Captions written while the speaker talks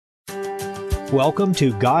Welcome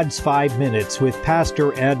to God's 5 Minutes with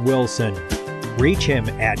Pastor Ed Wilson. Reach him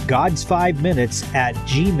at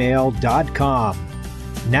GodsFiveMinutes@gmail.com.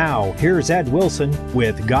 Now, here's Ed Wilson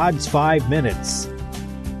with God's 5 Minutes.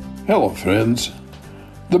 Hello, friends.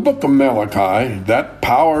 The book of Malachi, that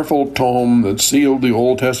powerful tome that sealed the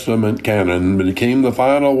Old Testament canon, became the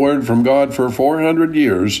final word from God for 400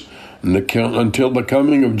 years until the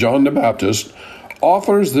coming of John the Baptist,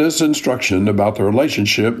 offers this instruction about the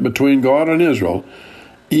relationship between God and Israel.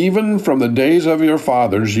 Even from the days of your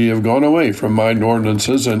fathers ye have gone away from mine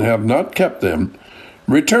ordinances, and have not kept them.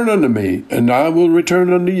 Return unto me, and I will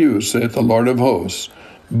return unto you, saith the Lord of hosts.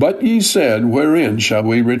 But ye said, wherein shall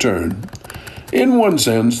we return? In one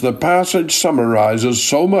sense, the passage summarizes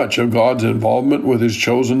so much of God's involvement with his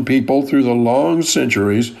chosen people through the long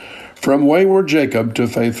centuries, from wayward Jacob to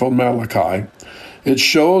faithful Malachi. It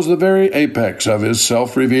shows the very apex of his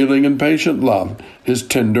self-revealing and patient love, his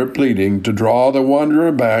tender pleading to draw the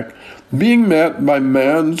wanderer back, being met by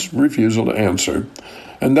man's refusal to answer.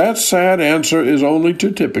 And that sad answer is only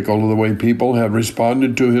too typical of the way people have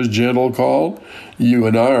responded to his gentle call. You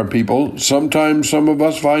and I are people. Sometimes some of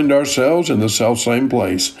us find ourselves in the selfsame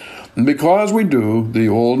place. And because we do, the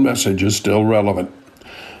old message is still relevant.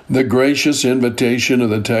 The gracious invitation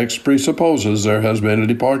of the text presupposes there has been a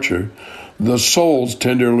departure. The souls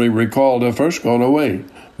tenderly recalled have first gone away.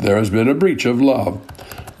 There has been a breach of love.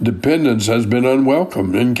 Dependence has been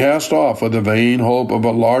unwelcome and cast off with the vain hope of a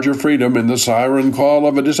larger freedom in the siren call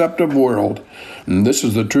of a deceptive world. And this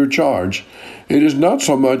is the true charge. It is not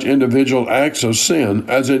so much individual acts of sin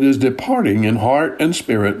as it is departing in heart and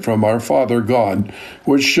spirit from our Father God,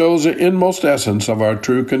 which shows the inmost essence of our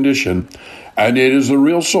true condition, and it is the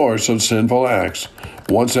real source of sinful acts.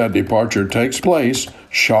 Once that departure takes place,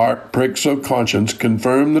 sharp pricks of conscience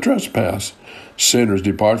confirm the trespass. Sinners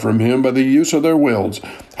depart from him by the use of their wills,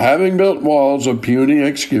 having built walls of puny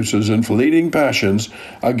excuses and fleeting passions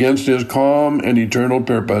against his calm and eternal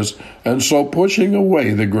purpose, and so pushing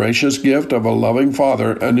away the gracious gift of a loving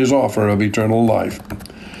Father and his offer of eternal life.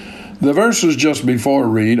 The verses just before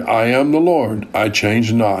read, I am the Lord, I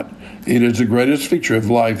change not. It is the greatest feature of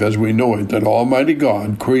life as we know it, that Almighty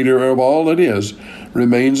God, creator of all that is,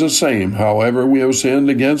 remains the same, however we have sinned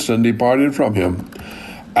against and departed from him.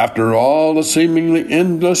 After all the seemingly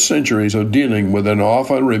endless centuries of dealing with an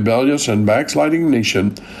often rebellious and backsliding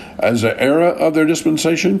nation, as the era of their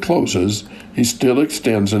dispensation closes, he still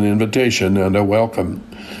extends an invitation and a welcome.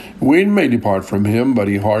 We may depart from him, but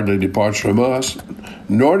he hardly departs from us,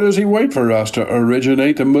 nor does he wait for us to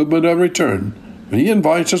originate the movement of return. He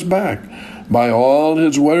invites us back. By all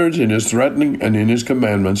his words, in his threatening and in his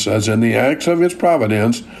commandments, as in the acts of his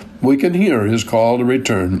providence, we can hear his call to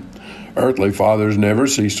return. Earthly fathers never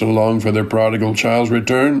cease to long for their prodigal child's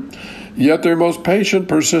return, yet their most patient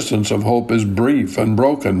persistence of hope is brief and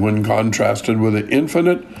broken when contrasted with the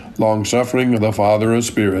infinite long-suffering of the Father of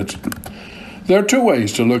spirits. There are two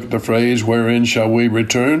ways to look at the phrase, wherein shall we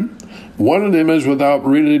return? One of them is without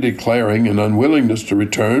really declaring an unwillingness to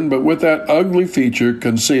return, but with that ugly feature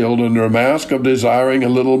concealed under a mask of desiring a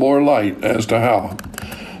little more light as to how.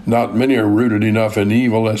 Not many are rooted enough in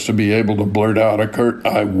evil as to be able to blurt out a curt,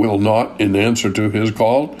 I will not, in answer to his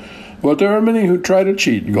call. But there are many who try to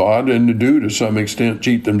cheat God, and do to some extent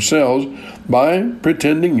cheat themselves, by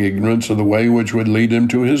pretending ignorance of the way which would lead them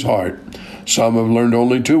to his heart. Some have learned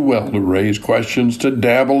only too well to raise questions, to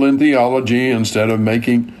dabble in theology instead of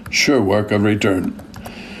making sure work of return.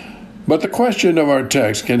 But the question of our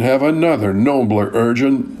text can have another, nobler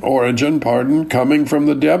origin, coming from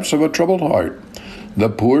the depths of a troubled heart. The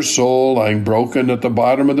poor soul lying broken at the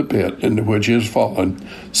bottom of the pit into which he has fallen,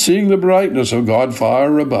 seeing the brightness of God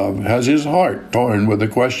far above, has his heart torn with the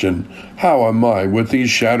question, how am I with these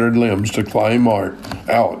shattered limbs to climb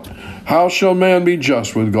out? How shall man be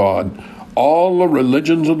just with God? All the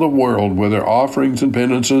religions of the world, with their offerings and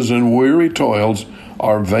penances and weary toils,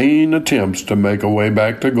 are vain attempts to make a way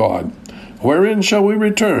back to God. Wherein shall we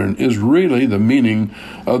return is really the meaning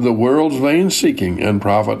of the world's vain seeking and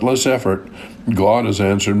profitless effort. God has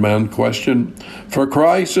answered man's question, for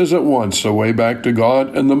Christ is at once the way back to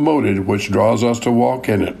God and the motive which draws us to walk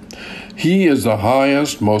in it. He is the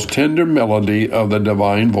highest, most tender melody of the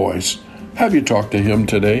divine voice. Have you talked to him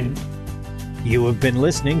today? You have been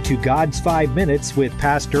listening to God's 5 Minutes with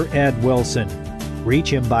Pastor Ed Wilson.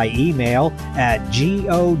 Reach him by email at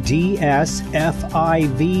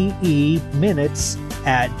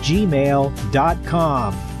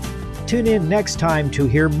GodsFiveMinutes@gmail.com. Tune in next time to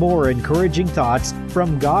hear more encouraging thoughts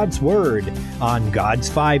from God's Word on God's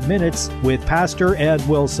 5 Minutes with Pastor Ed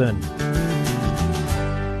Wilson.